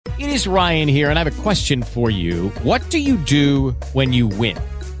It is Ryan here, and I have a question for you. What do you do when you win?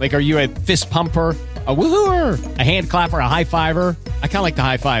 Like, are you a fist pumper, a woohooer, a hand clapper, a high fiver? I kind of like the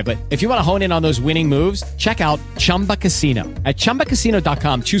high five, but if you want to hone in on those winning moves, check out Chumba Casino. At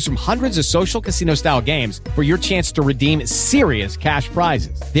ChumbaCasino.com, choose from hundreds of social casino-style games for your chance to redeem serious cash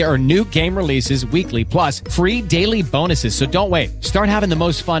prizes. There are new game releases weekly, plus free daily bonuses. So don't wait. Start having the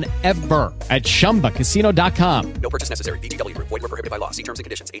most fun ever at ChumbaCasino.com. No purchase necessary. VGW Group. Void where prohibited by law. See terms and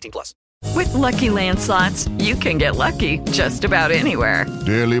conditions. 18+. With Lucky Land Slots, you can get lucky just about anywhere.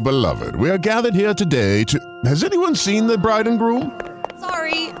 Dearly beloved, we are gathered here today to... Has anyone seen the bride and groom?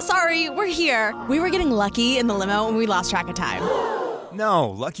 Sorry, we're here. We were getting lucky in the limo and we lost track of time. No,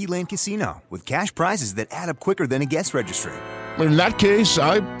 Lucky Land Casino, with cash prizes that add up quicker than a guest registry. In that case,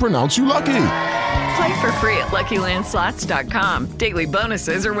 I pronounce you lucky. Play for free at LuckyLandSlots.com. Daily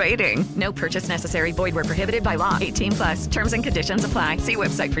bonuses are waiting. No purchase necessary. Void where prohibited by law. 18+. Terms and conditions apply. See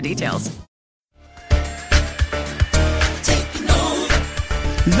website for details.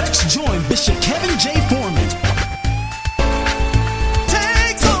 Let's join Bishop Kevin J. Foreman.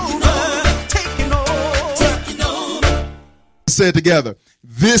 Say it together.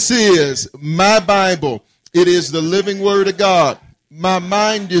 This is my Bible. It is the living word of God. My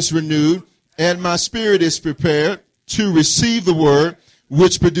mind is renewed and my spirit is prepared to receive the word,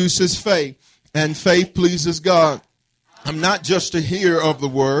 which produces faith, and faith pleases God. I'm not just a hearer of the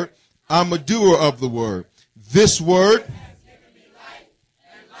word, I'm a doer of the word. This word,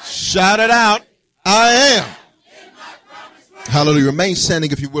 shout it out, I am. Hallelujah. Remain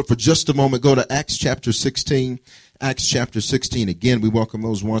standing, if you would, for just a moment. Go to Acts chapter 16. Acts chapter 16. Again, we welcome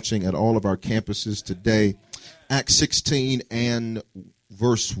those watching at all of our campuses today. Acts 16 and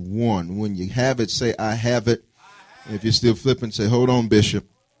verse 1. When you have it, say, I have it. If you're still flipping, say, hold on, Bishop.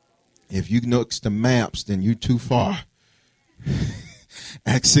 If you next to maps, then you're too far.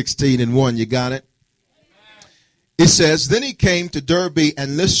 Acts 16 and 1, you got it? It says, then he came to Derbe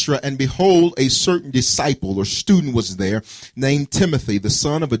and Lystra, and behold, a certain disciple or student was there named Timothy, the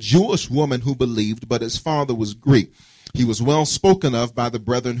son of a Jewish woman who believed, but his father was Greek. He was well spoken of by the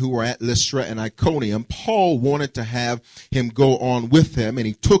brethren who were at Lystra and Iconium. Paul wanted to have him go on with him, and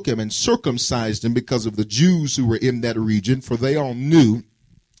he took him and circumcised him because of the Jews who were in that region, for they all knew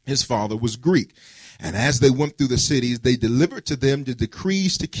his father was Greek. And as they went through the cities, they delivered to them the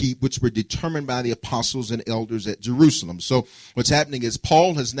decrees to keep, which were determined by the apostles and elders at Jerusalem. So what's happening is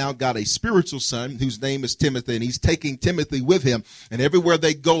Paul has now got a spiritual son whose name is Timothy, and he's taking Timothy with him. And everywhere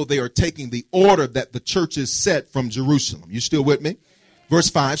they go, they are taking the order that the churches set from Jerusalem. You still with me? Verse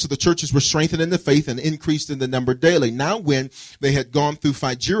 5, so the churches were strengthened in the faith and increased in the number daily. Now when they had gone through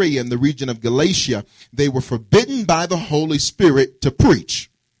Phrygia and the region of Galatia, they were forbidden by the Holy Spirit to preach.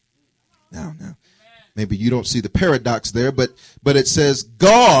 Now. Maybe you don't see the paradox there, but it says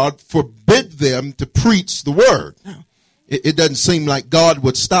God forbid them to preach the word. It doesn't seem like God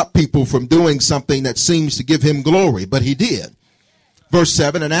would stop people from doing something that seems to give him glory, but he did. Verse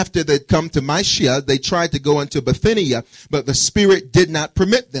 7, and after they'd come to Mysia, they tried to go into Bithynia, but the Spirit did not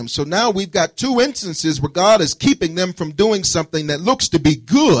permit them. So now we've got two instances where God is keeping them from doing something that looks to be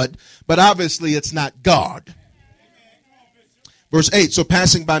good, but obviously it's not God. Verse 8, so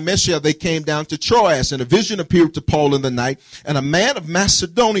passing by Mysia, they came down to Troas, and a vision appeared to Paul in the night, and a man of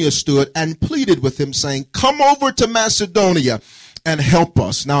Macedonia stood and pleaded with him, saying, come over to Macedonia and help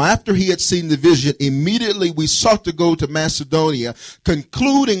us. Now, after he had seen the vision, immediately we sought to go to Macedonia,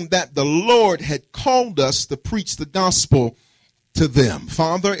 concluding that the Lord had called us to preach the gospel to them.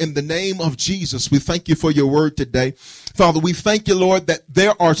 Father, in the name of Jesus, we thank you for your word today. Father, we thank you, Lord, that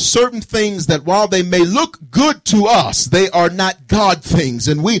there are certain things that while they may look good to us, they are not God things.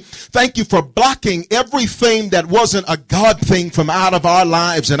 And we thank you for blocking everything that wasn't a God thing from out of our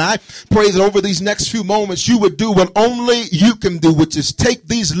lives. And I pray that over these next few moments, you would do what only you can do, which is take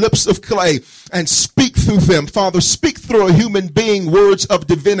these lips of clay and speak through them. Father, speak through a human being words of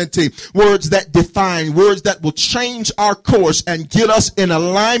divinity, words that define, words that will change our course and get us in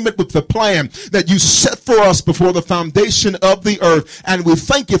alignment with the plan that you set for us before the foundation of the earth. And we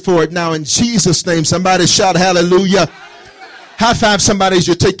thank you for it now in Jesus' name. Somebody shout hallelujah. High five somebody as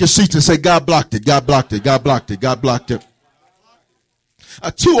you take your seats and say, God blocked it, God blocked it, God blocked it, God blocked it.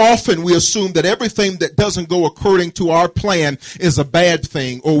 Too often we assume that everything that doesn't go according to our plan is a bad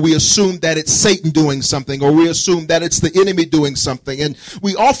thing, or we assume that it's Satan doing something, or we assume that it's the enemy doing something. And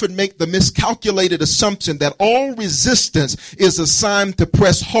we often make the miscalculated assumption that all resistance is a sign to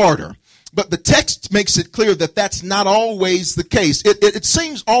press harder. But the text makes it clear that that's not always the case. It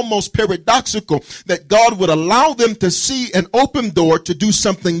seems almost paradoxical that God would allow them to see an open door to do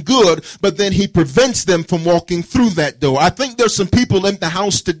something good, but then he prevents them from walking through that door. I think there's some people in the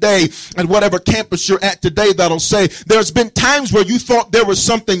house today, at whatever campus you're at today, that'll say there's been times where you thought there was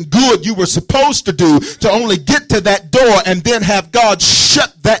something good you were supposed to do to only get to that door and then have God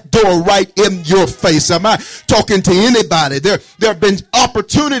shut that door right in your face. Am I talking to anybody? There have been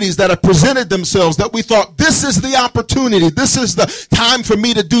opportunities that have presented themselves that we thought, this is the opportunity, this is the time for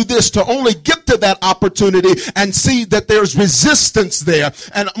me to do this, to only get to that opportunity and see that there's resistance there.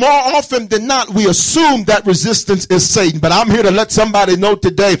 And more often than not, we assume that resistance is Satan. But I'm here to let somebody know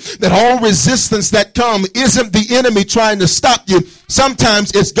today that all resistance that comes isn't the enemy trying to stop you.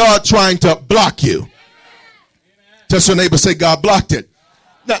 Sometimes it's God trying to block you. Tell your neighbor, say, God blocked it.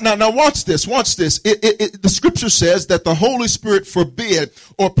 Now watch this. The scripture says that the Holy Spirit forbid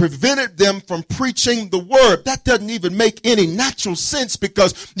or prevented them from preaching the word. That doesn't even make any natural sense,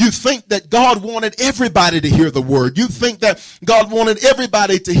 because you think that God wanted everybody to hear the word. You think that God wanted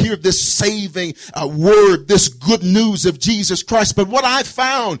everybody to hear this saving word, this good news of Jesus Christ. But what I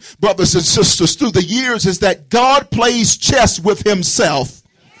found, brothers and sisters, through the years is that God plays chess with himself.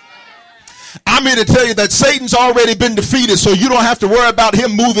 I'm here to tell you that Satan's already been defeated, so you don't have to worry about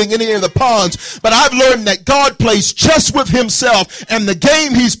him moving any of the pawns. But I've learned that God plays chess with himself, and the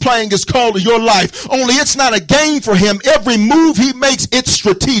game he's playing is called your life. Only it's not a game for him. Every move he makes, it's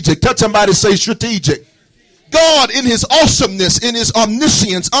strategic. Tell somebody, say strategic. God, in his awesomeness, in his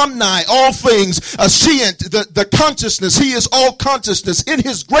omniscience, omni, all things, ascient, the consciousness, he is all consciousness. In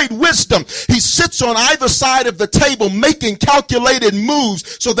his great wisdom, he sits on either side of the table making calculated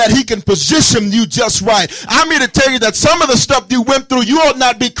moves so that he can position you just right. I'm here to tell you that some of the stuff you went through, you ought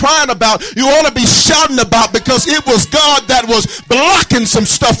not be crying about. You ought to be shouting about, because it was God that was blocking some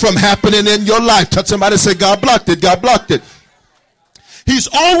stuff from happening in your life. Touch somebody, say, God blocked it. God blocked it. He's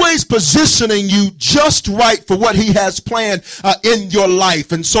always positioning you just right for what he has planned in your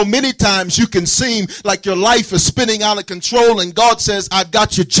life. And so many times you can seem like your life is spinning out of control, and God says, I've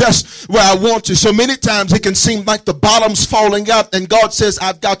got you just where I want you. So many times it can seem like the bottom's falling out, and God says,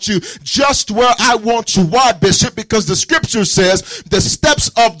 I've got you just where I want you. Why, Bishop? Because the scripture says the steps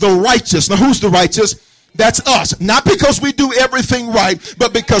of the righteous. Now, who's the righteous? That's us. Not because we do everything right,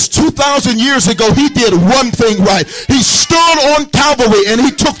 but because 2,000 years ago, he did one thing right. He stood on Calvary and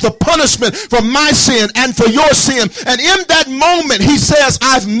he took the punishment for my sin and for your sin. And in that moment, he says,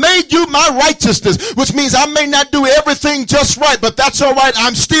 I've made you my righteousness, which means I may not do everything just right, but that's all right.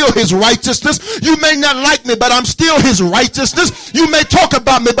 I'm still his righteousness. You may not like me, but I'm still his righteousness. You may talk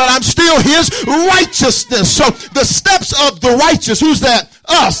about me, but I'm still his righteousness. So the steps of the righteous, who's that?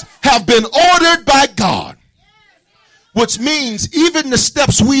 Us, have been ordered by God, which means even the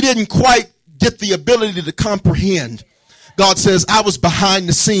steps we didn't quite get the ability to comprehend, God says, I was behind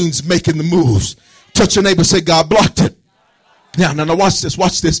the scenes making the moves. Touch your neighbor, say, God blocked it. Now watch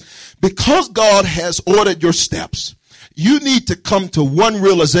this. Because God has ordered your steps, you need to come to one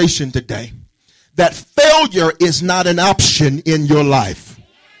realization today, that failure is not an option in your life.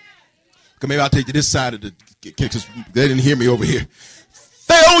 Okay, maybe I'll take to this side of the because they didn't hear me over here.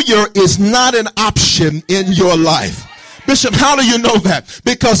 Failure is not an option in your life. Bishop, how do you know that?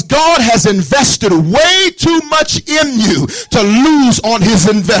 Because God has invested way too much in you to lose on his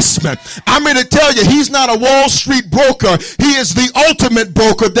investment. I'm here to tell you, he's not a Wall Street broker. He is the ultimate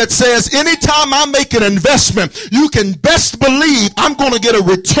broker that says, anytime I make an investment, you can best believe I'm going to get a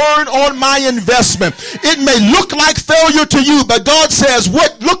return on my investment. It may look like failure to you, but God says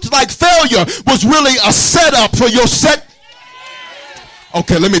what looked like failure was really a setup for your set.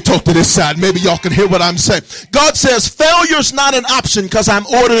 Okay, let me talk to this side. Maybe y'all can hear what I'm saying. God says failure's not an option because I'm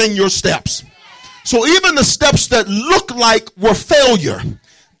ordering your steps. So even the steps that look like were failure,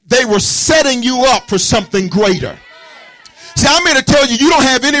 they were setting you up for something greater. See, I'm here to tell you, you don't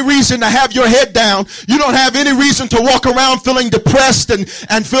have any reason to have your head down. You don't have any reason to walk around feeling depressed and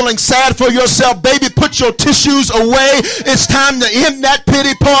feeling sad for yourself. Baby, put your tissues away. It's time to end that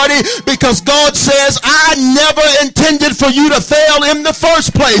pity party, because God says, I never intended for you to fail in the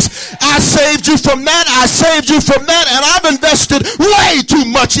first place. I saved you from that. I saved you from that. And I've invested way too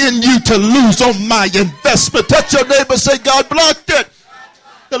much in you to lose on my investment. Touch your neighbor, say, God blocked it.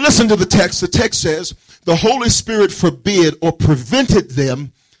 Now listen to the text. The text says, the Holy Spirit forbid or prevented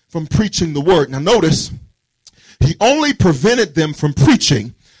them from preaching the word. Now notice, he only prevented them from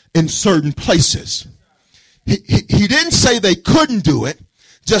preaching in certain places. He didn't say they couldn't do it,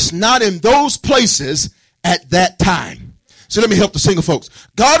 just not in those places at that time. So let me help the single folks.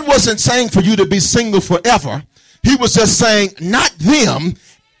 God wasn't saying for you to be single forever. He was just saying, not them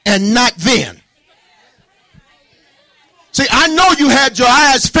and not then. See, I know you had your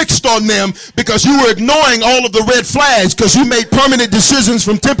eyes fixed on them because you were ignoring all of the red flags because you made permanent decisions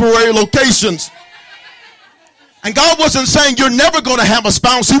from temporary locations. And God wasn't saying you're never going to have a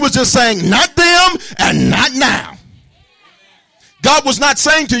spouse. He was just saying not them and not now. God was not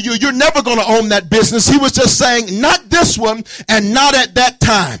saying to you, you're never going to own that business. He was just saying, not this one and not at that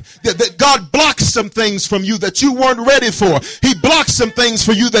time. That God blocks some things from you that you weren't ready for. He blocks some things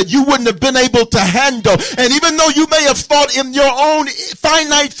for you that you wouldn't have been able to handle. And even though you may have thought in your own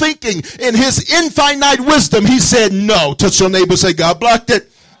finite thinking, in his infinite wisdom, he said no. Touch your neighbor, say, God blocked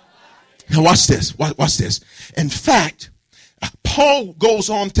it. Now watch this. Watch this. In fact, Paul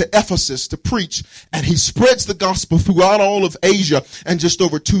goes on to Ephesus to preach, and he spreads the gospel throughout all of Asia in just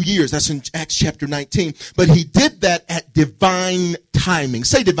over 2 years. That's in Acts chapter 19. But he did that at divine timing.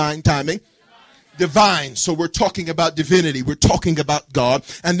 Say divine timing. Divine. So we're talking about divinity. We're talking about God.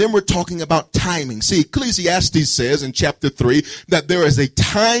 And then we're talking about timing. See, Ecclesiastes says in chapter 3 that there is a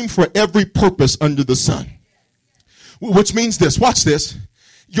time for every purpose under the sun. Which means this. Watch this.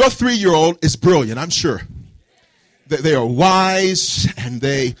 Your 3-year-old is brilliant, I'm sure. They are wise, and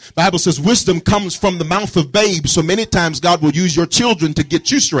Bible says wisdom comes from the mouth of babes. So many times God will use your children to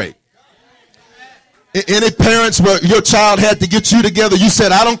get you straight. Any parents where your child had to get you together, you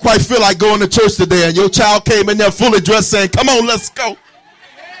said, I don't quite feel like going to church today. And your child came in there fully dressed saying, come on, let's go.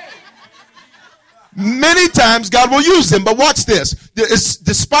 Many times God will use them, but watch this.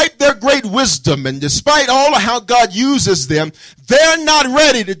 Despite their great wisdom and despite all of how God uses them, they're not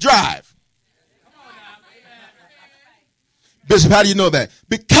ready to drive. Bishop, how do you know that?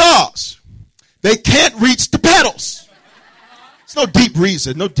 Because they can't reach the pedals. It's no deep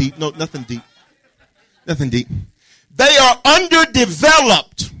reason. Nothing deep. Nothing deep. They are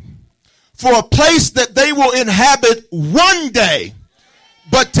underdeveloped for a place that they will inhabit one day,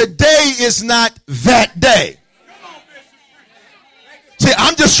 but today is not that day. See,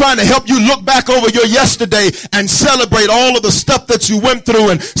 I'm just trying to help you look back over your yesterday and celebrate all of the stuff that you went through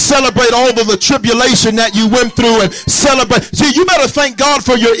and celebrate all of the tribulation that you went through and celebrate. See, you better thank God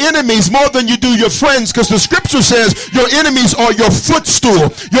for your enemies more than you do your friends, because the scripture says your enemies are your footstool.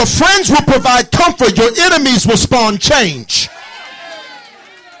 Your friends will provide comfort. Your enemies will spawn change.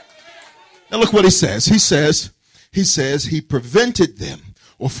 Now look what he says. He says he prevented them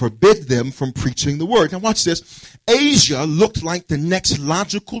or forbid them from preaching the word. Now watch this. Asia looked like the next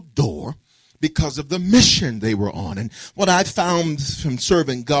logical door because of the mission they were on. And what I found from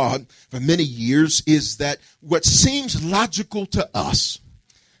serving God for many years is that what seems logical to us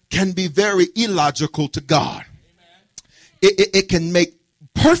can be very illogical to God. It can make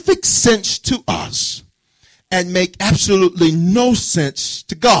perfect sense to us and make absolutely no sense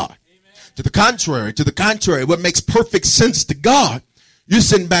to God. To the contrary, what makes perfect sense to God, you're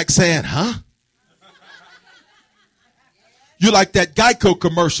sitting back saying, huh? You like that Geico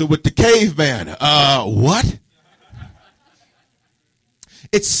commercial with the caveman. What?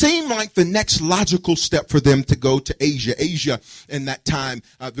 It seemed like the next logical step for them to go to Asia. Asia in that time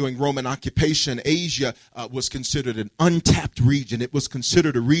during Roman occupation, Asia was considered an untapped region. It was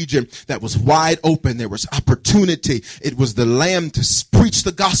considered a region that was wide open. There was opportunity. It was the land to preach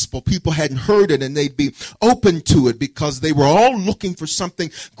the gospel. People hadn't heard it and they'd be open to it because they were all looking for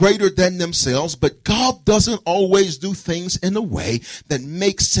something greater than themselves. But God doesn't always do things in a way that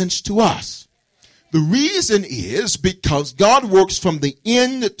makes sense to us. The reason is because God works from the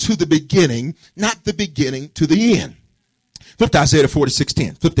end to the beginning, not the beginning to the end. Flip to Isaiah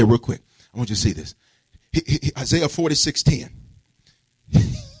 46:10. Flip there real quick. I want you to see this. Isaiah 46:10.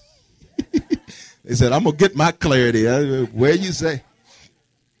 They said, I'm going to get my clarity. Where you say?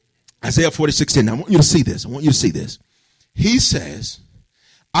 Isaiah 46:10. Now, I want you to see this. He says,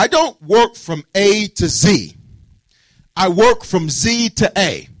 I don't work from A to Z. I work from Z to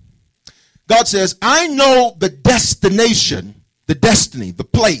A. God says, I know the destination, the destiny, the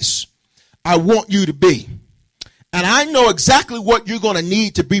place I want you to be. And I know exactly what you're going to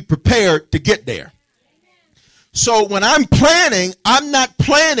need to be prepared to get there. So when I'm planning, I'm not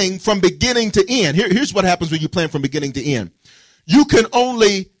planning from beginning to end. Here's what happens when you plan from beginning to end. You can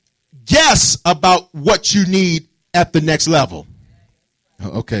only guess about what you need at the next level.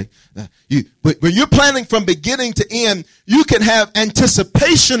 Okay. But when you're planning from beginning to end, you can have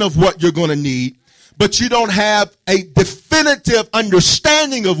anticipation of what you're going to need, but you don't have a definitive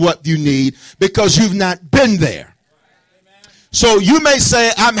understanding of what you need because you've not been there. So you may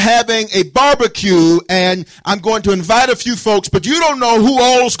say, I'm having a barbecue and I'm going to invite a few folks, but you don't know who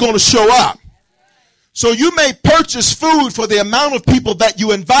all is going to show up. So you may purchase food for the amount of people that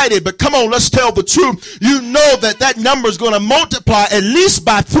you invited, but come on, let's tell the truth. You know that number is going to multiply at least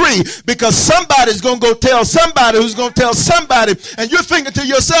by 3, because somebody's going to go tell somebody who's going to tell somebody. And you're thinking to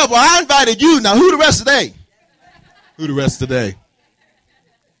yourself, well, I invited you. Now who the rest of the day? Who the rest of the day?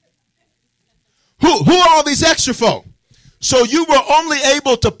 Who are all these extra folk? So you were only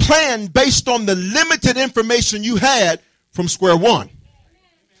able to plan based on the limited information you had from square one.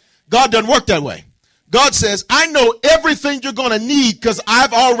 God doesn't work that way. God says, I know everything you're going to need because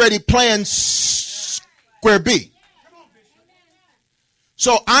I've already planned square B.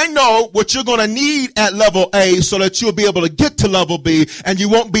 So I know what you're going to need at level A so that you'll be able to get to level B and you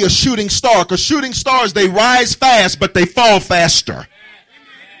won't be a shooting star, because shooting stars, they rise fast, but they fall faster.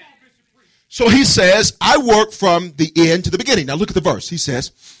 So he says, I work from the end to the beginning. Now look at the verse. He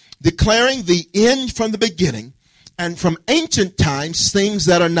says, declaring the end from the beginning, and from ancient times things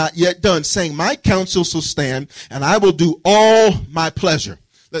that are not yet done, saying, my counsel shall stand, and I will do all my pleasure.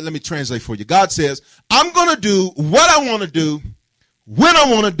 Let me translate for you. God says, I'm going to do what I want to do, when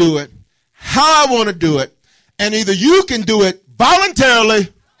I want to do it, how I want to do it, and either you can do it voluntarily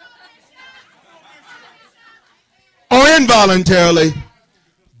or involuntarily,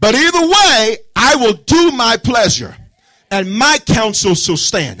 but either way, I will do my pleasure, and my counsel shall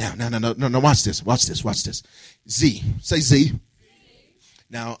stand. Now, watch this. Z. Say Z.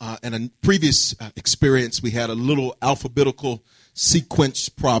 Now, in a previous experience, we had a little alphabetical sequence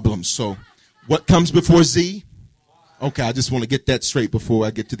problem. So, what comes before Z? Okay, I just want to get that straight before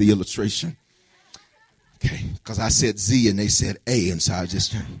I get to the illustration. Okay, because I said Z and they said A, and so I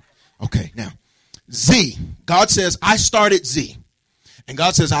just... Okay, now, Z. God says, I started Z. And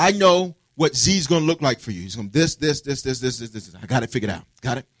God says, I know what Z is going to look like for you. He's going to this. I got it figured out.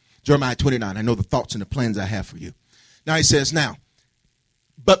 Got it? Jeremiah 29, I know the thoughts and the plans I have for you. Now he says, now,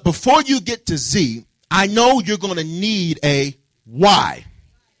 but before you get to Z, I know you're going to need a Y.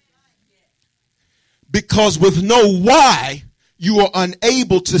 Because with no Y, you are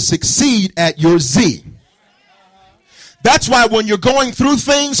unable to succeed at your Z. That's why when you're going through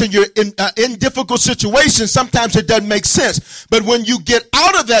things and you're in difficult situations, sometimes it doesn't make sense. But when you get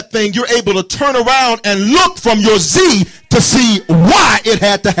out of that thing, you're able to turn around and look from your Z to see why it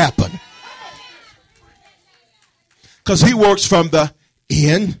had to happen. Because he works from the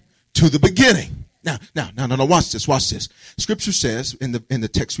end to the beginning. Now, watch this. Scripture says in the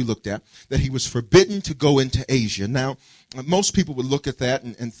text we looked at that he was forbidden to go into Asia. Now, most people would look at that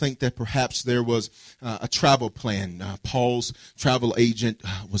and think that perhaps there was a travel plan. Paul's travel agent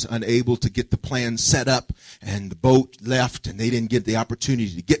was unable to get the plan set up, and the boat left, and they didn't get the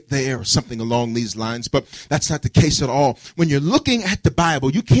opportunity to get there, or something along these lines. But that's not the case at all. When you're looking at the Bible,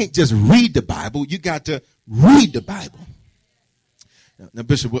 you can't just read the Bible. You got to read the Bible. Now,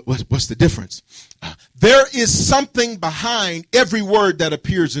 Bishop, what's the difference? There is something behind every word that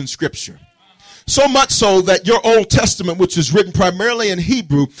appears in Scripture. So much so that your Old Testament, which is written primarily in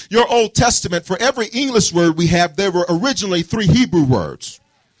Hebrew, your Old Testament, for every English word we have, there were originally 3 Hebrew words.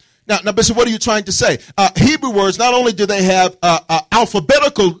 Now, Bishop, what are you trying to say? Hebrew words, not only do they have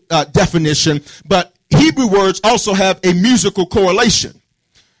alphabetical definition, but Hebrew words also have a musical correlation.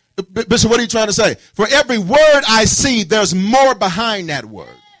 Bishop, what are you trying to say? For every word I see, there's more behind that word.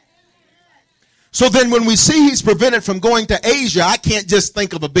 So then when we see he's prevented from going to Asia, I can't just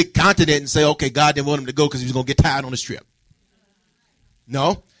think of a big continent and say, okay, God didn't want him to go because he was going to get tired on his trip.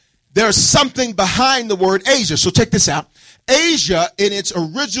 No, there's something behind the word Asia. So check this out. Asia, in its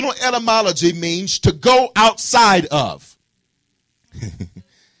original etymology, means to go outside of.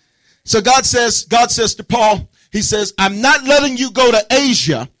 So God says to Paul, he says, I'm not letting you go to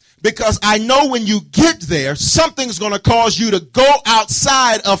Asia because I know when you get there, something's going to cause you to go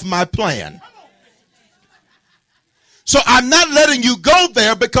outside of my plan. So I'm not letting you go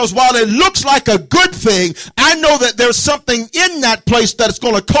there because while it looks like a good thing, I know that there's something in that place that's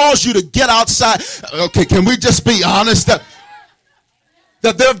going to cause you to get outside. Okay, can we just be honest that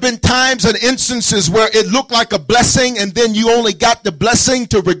there have been times and instances where it looked like a blessing and then you only got the blessing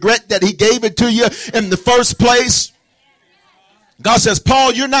to regret that he gave it to you in the first place? God says,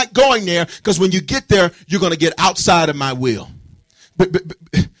 Paul, you're not going there because when you get there, you're going to get outside of my will.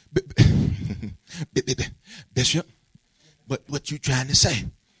 Bishop, what you trying to say?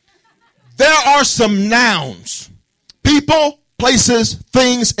 There are some nouns, people, places,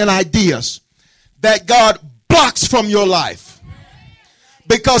 things, and ideas that God blocks from your life.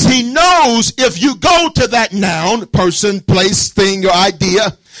 Because he knows if you go to that noun, person, place, thing, or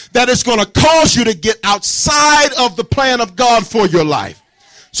idea, that it's going to cause you to get outside of the plan of God for your life.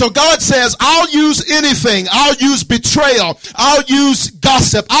 So God says, I'll use anything. I'll use betrayal. I'll use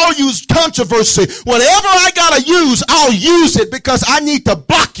gossip. I'll use controversy. Whatever I got to use, I'll use it because I need to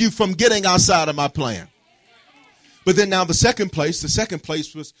block you from getting outside of my plan. But then now the second place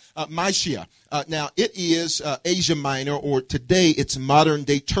was Mysia. Now it is Asia Minor, or today it's modern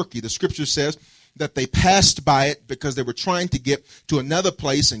day Turkey. The scripture says that they passed by it because they were trying to get to another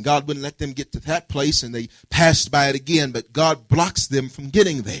place and God wouldn't let them get to that place, and they passed by it again, but God blocks them from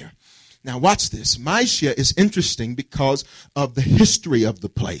getting there. Now watch this. Mysia is interesting because of the history of the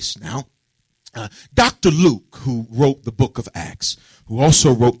place. Now, Dr. Luke, who wrote the book of Acts, who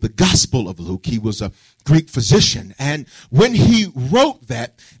also wrote the Gospel of Luke, he was a Greek physician. And when he wrote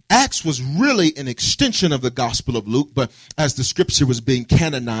that, Acts was really an extension of the Gospel of Luke, but as the scripture was being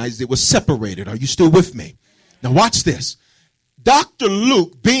canonized, it was separated. Are you still with me? Now watch this. Dr.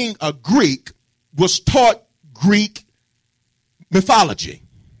 Luke, being a Greek, was taught Greek mythology.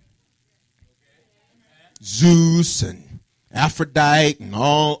 Zeus and Aphrodite and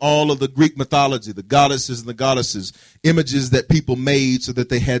all of the Greek mythology, the goddesses and the goddesses, images that people made so that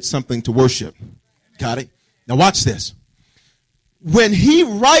they had something to worship. Got it? Now watch this. When he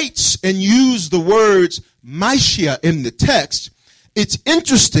writes and uses the words Mysia in the text, it's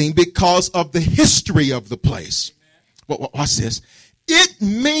interesting because of the history of the place. Watch this. It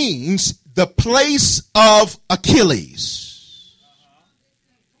means the place of Achilles.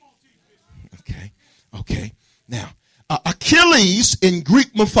 Okay. Now, Achilles in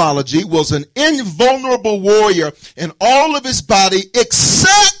Greek mythology was an invulnerable warrior in all of his body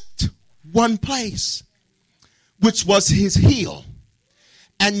except one place, which was his heel.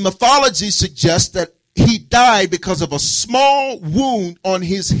 And mythology suggests that he died because of a small wound on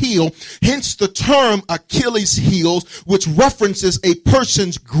his heel, hence the term Achilles' heels, which references a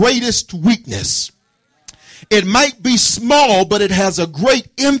person's greatest weakness. It might be small, but it has a great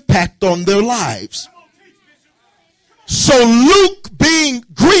impact on their lives. So Luke, being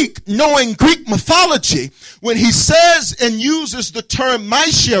Greek, knowing Greek mythology, when he says and uses the term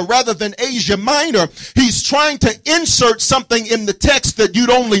Mysia rather than Asia Minor, he's trying to insert something in the text that you'd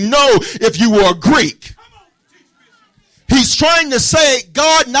only know if you were a Greek. He's trying to say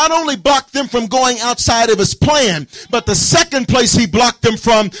God not only blocked them from going outside of his plan, but the second place he blocked them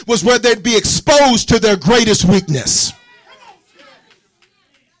from was where they'd be exposed to their greatest weakness.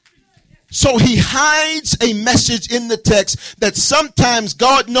 So he hides a message in the text that sometimes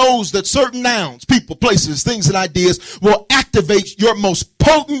God knows that certain nouns, people, places, things, and ideas will activate your most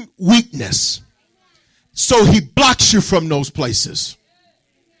potent weakness. So he blocks you from those places.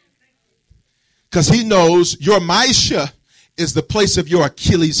 Because he knows your Mysia is the place of your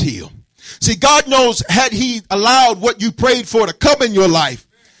Achilles heel. See, God knows had he allowed what you prayed for to come in your life,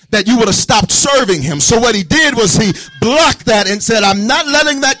 that you would have stopped serving him. So what he did was he blocked that and said, I'm not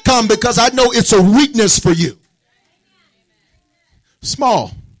letting that come because I know it's a weakness for you.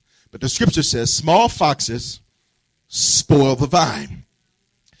 Small. But the scripture says small foxes spoil the vine.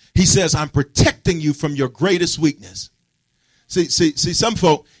 He says, I'm protecting you from your greatest weakness. See, some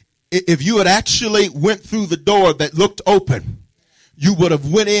folk, if you had actually went through the door that looked open, you would have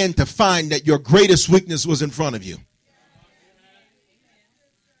went in to find that your greatest weakness was in front of you.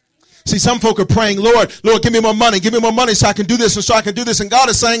 See, some folk are praying, Lord, give me more money so I can do this and so I can do this. And God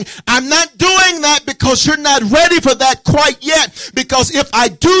is saying, I'm not doing that because you're not ready for that quite yet. Because if I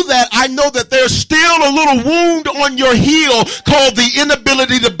do that, I know that there's still a little wound on your heel called the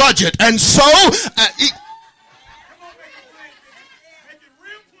inability to budget. And so,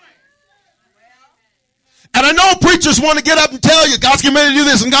 and I know preachers want to get up and tell you, God's getting ready to do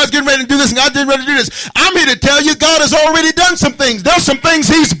this, and God's getting ready to do this, and God's getting ready to do this. I'm here to tell you, God has already done some things. There's some things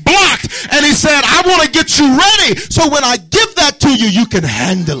he's blocked, and he said, I want to get you ready, so when I give that to you, you can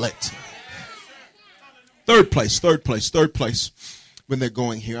handle it. Third place, when they're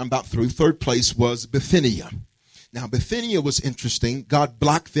going here, I'm about through. Third place was Bithynia. Now, Bithynia was interesting. God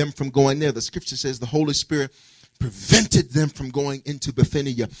blocked them from going there. The scripture says the Holy Spirit prevented them from going into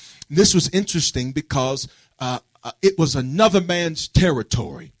Bithynia. This was interesting because it was another man's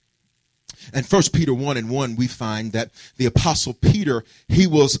territory. And 1 Peter 1:1, we find that the Apostle Peter, he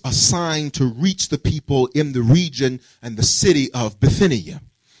was assigned to reach the people in the region and the city of Bithynia.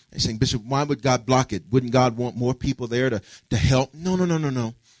 They're saying, Bishop, why would God block it? Wouldn't God want more people there to help?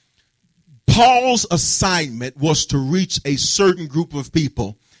 No. Paul's assignment was to reach a certain group of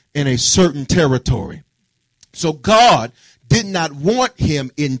people in a certain territory. So God did not want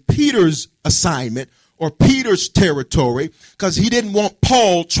him in Peter's assignment or Peter's territory because he didn't want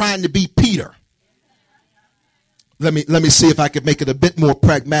Paul trying to be Peter. Let me see if I could make it a bit more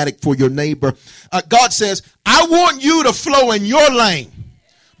pragmatic for your neighbor. God says, I want you to flow in your lane,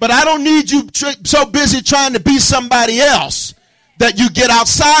 But I don't need you so busy trying to be somebody else that you get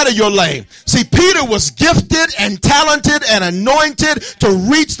outside of your lane. See, Peter was gifted and talented and anointed to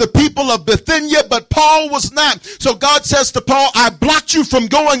reach the people of Bithynia, but Paul was not. So God says to Paul, I blocked you from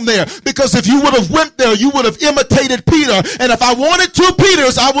going there, because if you would have went there, you would have imitated Peter. And if I wanted 2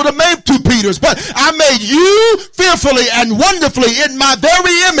 Peters, I would have made 2 Peters. But I made you fearfully and wonderfully in my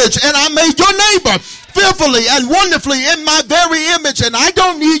very image, and I made your neighbor fearfully and wonderfully in my very image, and I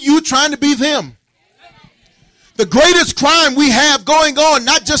don't need you trying to be them. The greatest crime we have going on,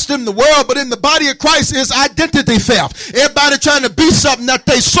 not just in the world, but in the body of Christ, is identity theft. Everybody trying to be something that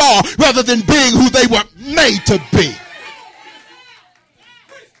they saw rather than being who they were made to be.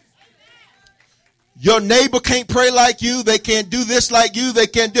 Your neighbor can't pray like you. They can't do this like you. They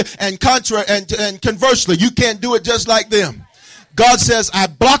can't do, and conversely, you can't do it just like them. God says, I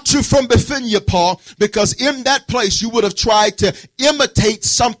blocked you from Bithynia, Paul, because in that place you would have tried to imitate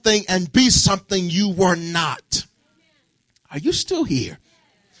something and be something you were not. Are you still here?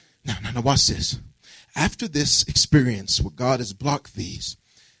 Now, watch this. After this experience where God has blocked these,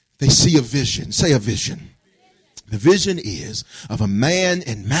 they see a vision. Say a vision. The vision is of a man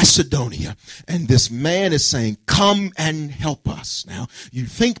in Macedonia, and this man is saying, come and help us. Now, you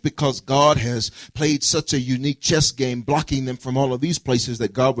think because God has played such a unique chess game, blocking them from all of these places,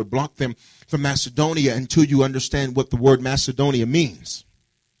 that God would block them from Macedonia until you understand what the word Macedonia means.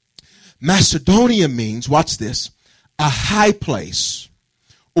 Macedonia means, watch this, a high place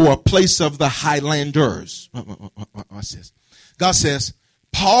or a place of the Highlanders. Watch this. God says,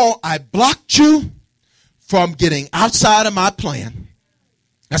 Paul, I blocked you from getting outside of my plan.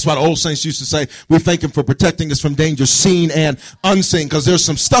 That's why the old saints used to say, we thank him for protecting us from danger seen and unseen, because there's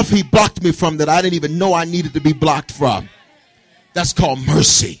some stuff he blocked me from that I didn't even know I needed to be blocked from. That's called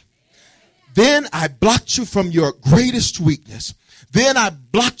mercy. Then I blocked you from your greatest weakness. Then I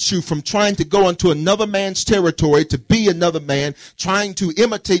blocked you from trying to go into another man's territory to be another man, trying to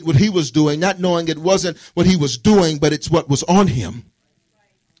imitate what he was doing, not knowing it wasn't what he was doing, but it's what was on him.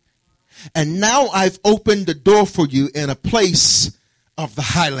 And now I've opened the door for you in a place of the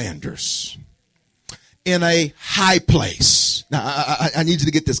Highlanders, in a high place. Now, I need you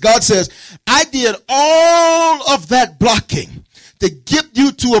to get this. God says, I did all of that blocking to get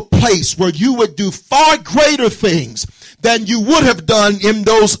you to a place where you would do far greater things than you would have done in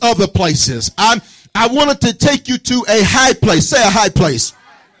those other places. I wanted to take you to a high place. Say a high place.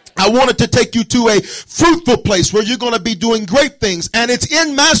 I wanted to take you to a fruitful place where you're going to be doing great things. And it's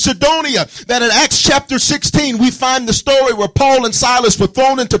in Macedonia that in Acts chapter 16, we find the story where Paul and Silas were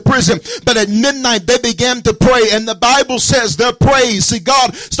thrown into prison. But at midnight, they began to pray. And the Bible says their praise. See,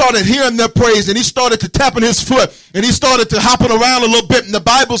 God started hearing their praise, and he started to tapping his foot, and he started to hopping around a little bit. And the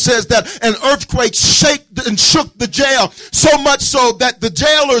Bible says that an earthquake shook the jail, so much so that the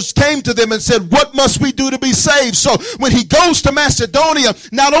jailers came to them and said, what must we do to be saved? So when he goes to Macedonia,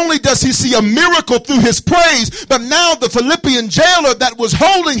 not only does he see a miracle through his praise, but now the Philippian jailer that was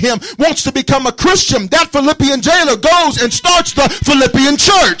holding him wants to become a Christian. That Philippian jailer goes and starts the Philippian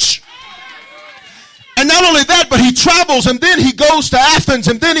church. And not only that, but he travels, and then he goes to Athens,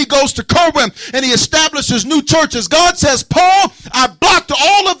 and then he goes to Corinth, and he establishes new churches. God says, Paul, I blocked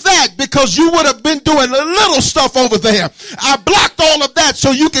all of that because you would have been doing a little stuff over there. I blocked all of that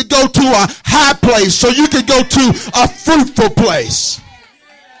so you could go to a high place, so you could go to a fruitful place.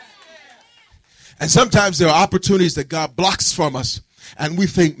 And sometimes there are opportunities that God blocks from us, and we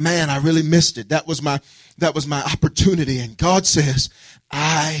think, man, I really missed it. That was my opportunity. And God says,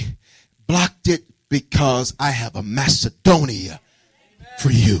 I blocked it because I have a Macedonia for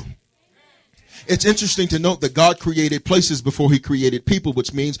you. It's interesting to note that God created places before he created people,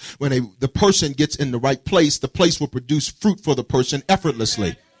 which means when the person gets in the right place, the place will produce fruit for the person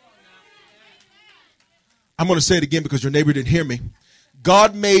effortlessly. I'm going to say it again because your neighbor didn't hear me.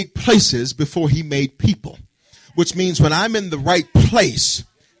 God made places before he made people, which means when I'm in the right place,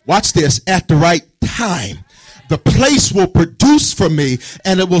 watch this, at the right time, the place will produce for me,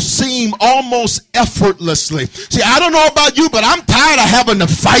 and it will seem almost effortlessly. See, I don't know about you, but I'm tired of having to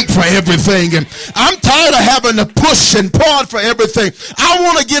fight for everything, and I'm tired of having to push and prod for everything. I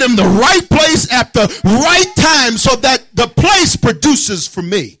want to get in the right place at the right time so that the place produces for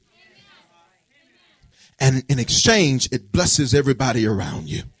me. And in exchange, it blesses everybody around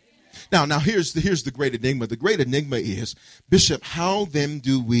you. Now here's the great enigma. The great enigma is, Bishop, how then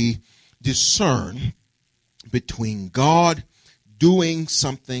do we discern between God doing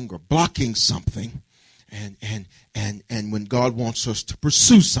something or blocking something and when God wants us to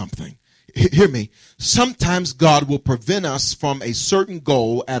pursue something? Hear me. Sometimes God will prevent us from a certain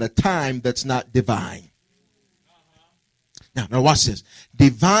goal at a time that's not divine. Now watch this.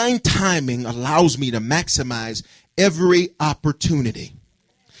 Divine timing allows me to maximize every opportunity.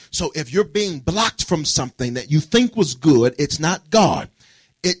 So if you're being blocked from something that you think was good, it's not God.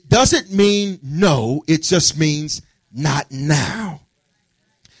 It doesn't mean no. It just means not now.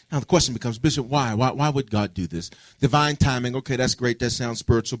 Now the question becomes, Bishop, why? Why would God do this? Divine timing, okay, that's great. That sounds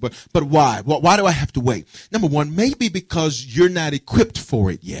spiritual. But why? Why do I have to wait? Number one, maybe because you're not equipped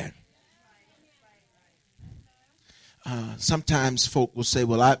for it yet. Sometimes folk will say,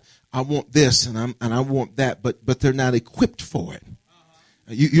 well, I want this and I want that, but they're not equipped for it.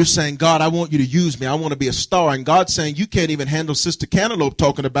 You're saying, God, I want you to use me. I want to be a star. And God's saying, you can't even handle Sister Cantaloupe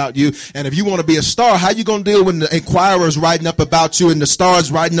talking about you. And if you want to be a star, how you going to deal when the Inquirer's writing up about you and the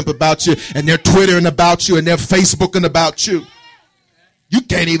Star's writing up about you and they're Twittering about you and they're Facebooking about you? You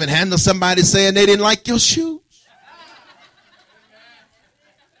can't even handle somebody saying they didn't like your shoes.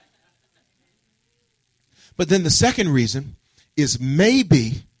 But then the second reason is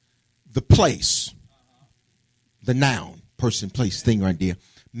maybe the place, the noun. Person, place, thing, or idea.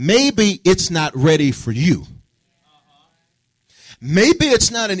 Maybe it's not ready for you. Maybe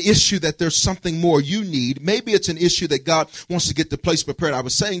it's not an issue that there's something more you need. Maybe it's an issue that God wants to get the place prepared. I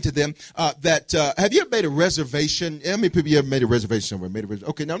was saying to them that have you ever made a reservation? How many people you ever made a reservation somewhere?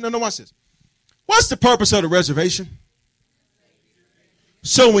 Okay, no, watch this. What's the purpose of the reservation?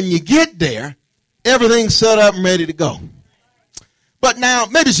 So when you get there, everything's set up and ready to go. But now,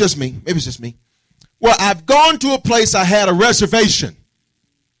 maybe it's just me. Well, I've gone to a place I had a reservation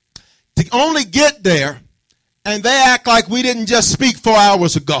to only get there, and they act like we didn't just speak 4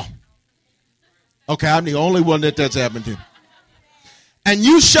 hours ago. Okay, I'm the only one that's happened to. And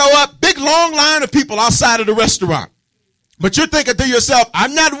you show up, big long line of people outside of the restaurant. But you're thinking to yourself,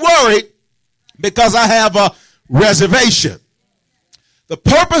 I'm not worried because I have a reservation. The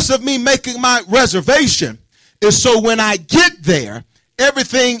purpose of me making my reservation is so when I get there,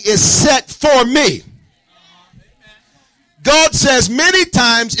 everything is set for me. God says many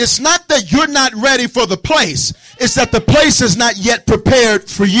times it's not that you're not ready for the place. It's that the place is not yet prepared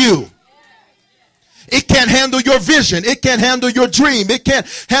for you. It can't handle your vision. It can't handle your dream. It can't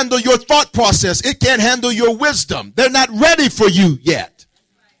handle your thought process. It can't handle your wisdom. They're not ready for you yet.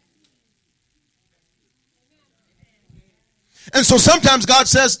 And so sometimes God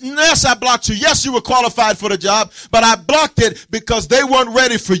says, yes, I blocked you. Yes, you were qualified for the job, but I blocked it because they weren't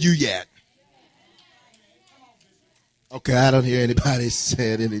ready for you yet. Okay, I don't hear anybody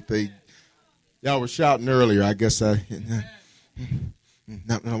saying anything. Y'all were shouting earlier. I guess now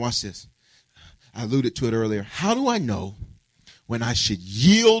watch this. I alluded to it earlier. How do I know when I should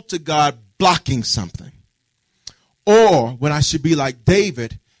yield to God blocking something or when I should be like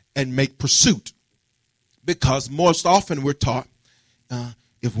David and make pursuit? Because most often we're taught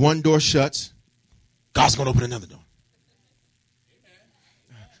if one door shuts, God's going to open another door.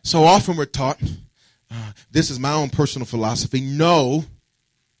 So often we're taught, this is my own personal philosophy, no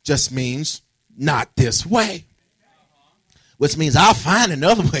just means not this way. Which means I'll find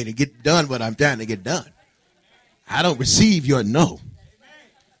another way to get done what I'm trying to get done. I don't receive your no.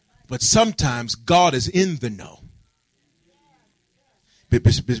 But sometimes God is in the no.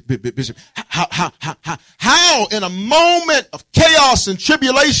 Bishop, how in a moment of chaos and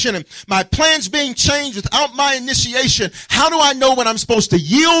tribulation and my plans being changed without my initiation, how do I know when I'm supposed to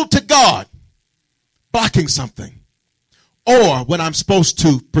yield to God, blocking something, or when I'm supposed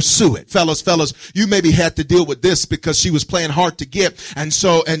to pursue it? Fellas, you maybe had to deal with this because she was playing hard to get, and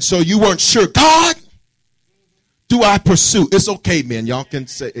so you weren't sure. God, do I pursue? It's okay, men. Y'all can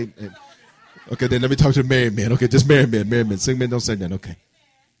say. Okay, then let me talk to the married men. Okay, just married men. Single men don't say that. Okay.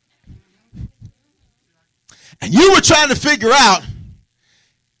 And you were trying to figure out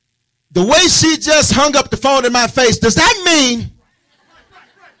the way she just hung up the phone in my face. Does that mean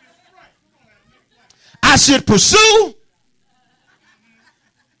I should pursue,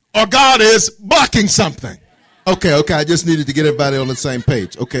 or God is blocking something? Okay. I just needed to get everybody on the same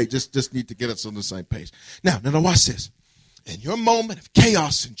page. Okay, just need to get us on the same page. Now watch this. In your moment of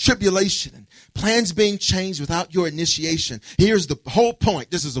chaos and tribulation and plans being changed without your initiation, here's the whole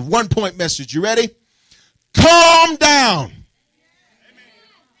point. This is a 1-point message. You ready? Calm down.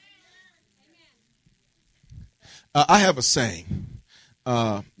 I have a saying.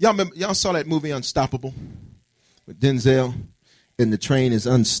 Y'all saw that movie Unstoppable with Denzel, and the train is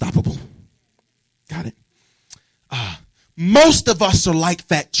unstoppable. Got it? Most of us are like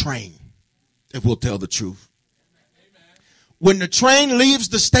that train, if we'll tell the truth. When the train leaves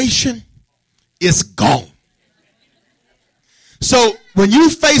the station, it's gone. So when you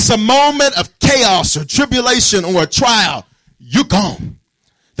face a moment of chaos or tribulation or a trial, you're gone.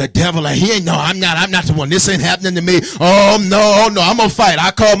 The devil, he ain't, no, I'm not the one. This ain't happening to me. Oh, no, I'm going to fight.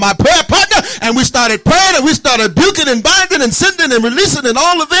 I called my prayer partner, and we started praying, and we started buking and binding and sending and releasing and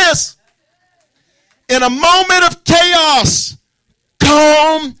all of this. In a moment of chaos,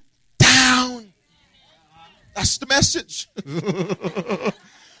 calm down. That's the message.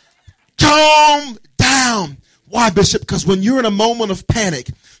 Calm down. Why, Bishop? Because when you're in a moment of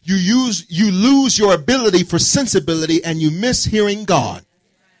panic, you lose your ability for sensibility and you miss hearing God.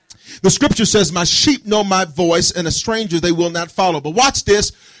 The scripture says, my sheep know my voice, and a stranger they will not follow. But watch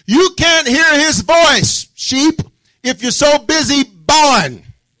this. You can't hear his voice, sheep, if you're so busy bawling.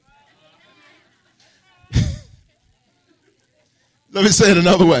 Let me say it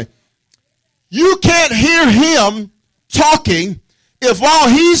another way. You can't hear him talking if while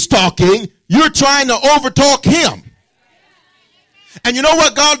he's talking, you're trying to overtalk him. And you know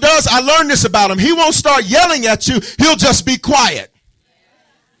what God does? I learned this about him. He won't start yelling at you. He'll just be quiet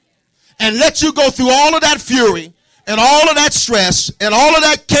and let you go through all of that fury and all of that stress and all of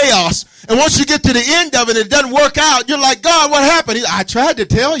that chaos. And once you get to the end of it, it doesn't work out. You're like, God, what happened? I tried to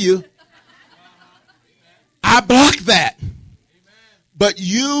tell you. I blocked that. But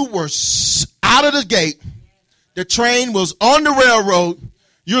you were out of the gate. The train was on the railroad.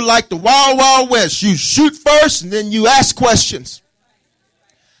 You're like the Wild Wild West. You shoot first and then you ask questions.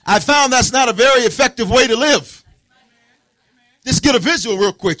 I found that's not a very effective way to live. Just get a visual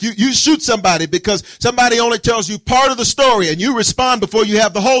real quick. You shoot somebody because somebody only tells you part of the story and you respond before you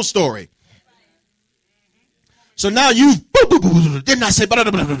have the whole story. So now you didn't I say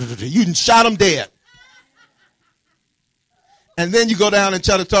you shot them dead. And then you go down and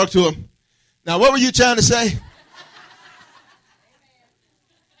try to talk to him. Now, what were you trying to say?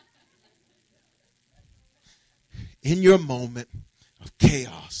 In your moment of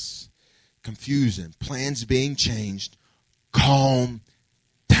chaos, confusion, plans being changed, calm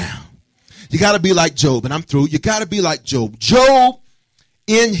down. You got to be like Job, and I'm through. You got to be like Job. Job,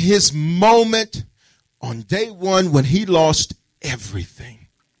 in his moment on day one when he lost everything,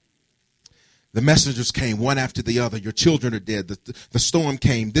 the messengers came one after the other. Your children are dead. The storm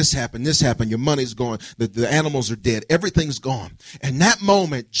came. This happened. Your money's gone. The animals are dead. Everything's gone. And that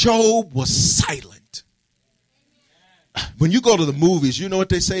moment, Job was silent. When you go to the movies, you know what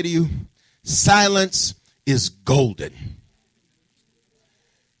they say to you? Silence is golden.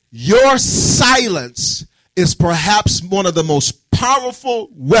 Your silence is perhaps one of the most powerful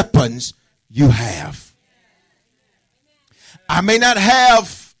weapons you have. I may not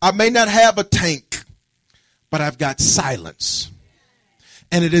have a tank, but I've got silence.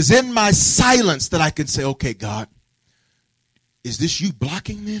 And it is in my silence that I can say, okay, God, is this you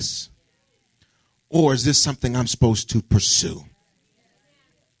blocking this? Or is this something I'm supposed to pursue?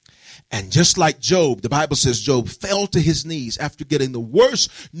 And just like Job, the Bible says Job fell to his knees after getting the worst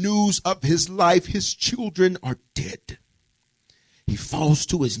news of his life. His children are dead. He falls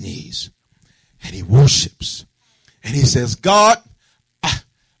to his knees and he worships. And he says, God,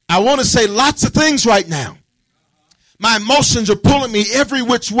 I want to say lots of things right now. My emotions are pulling me every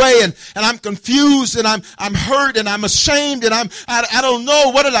which way, and I'm confused, and I'm hurt, and I'm ashamed, and I don't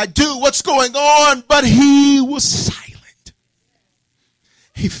know, what did I do? What's going on? But he was silent.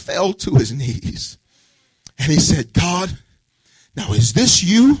 He fell to his knees, and he said, God, now is this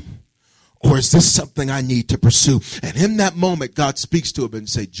you, or is this something I need to pursue? And in that moment, God speaks to him and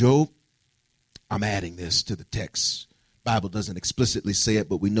say, Job, I'm adding this to the text. Bible doesn't explicitly say it,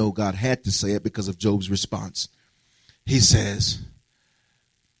 but we know God had to say it because of Job's response. He says,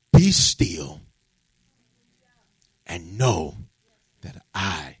 be still and know that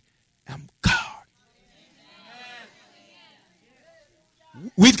I am God.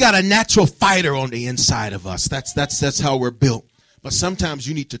 We've got a natural fighter on the inside of us. That's how we're built. But sometimes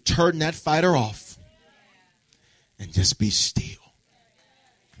you need to turn that fighter off and just be still.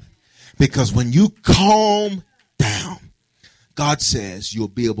 Because when you calm down, God says you'll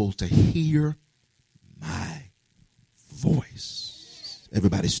be able to hear my voice.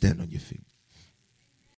 Everybody stand on your feet.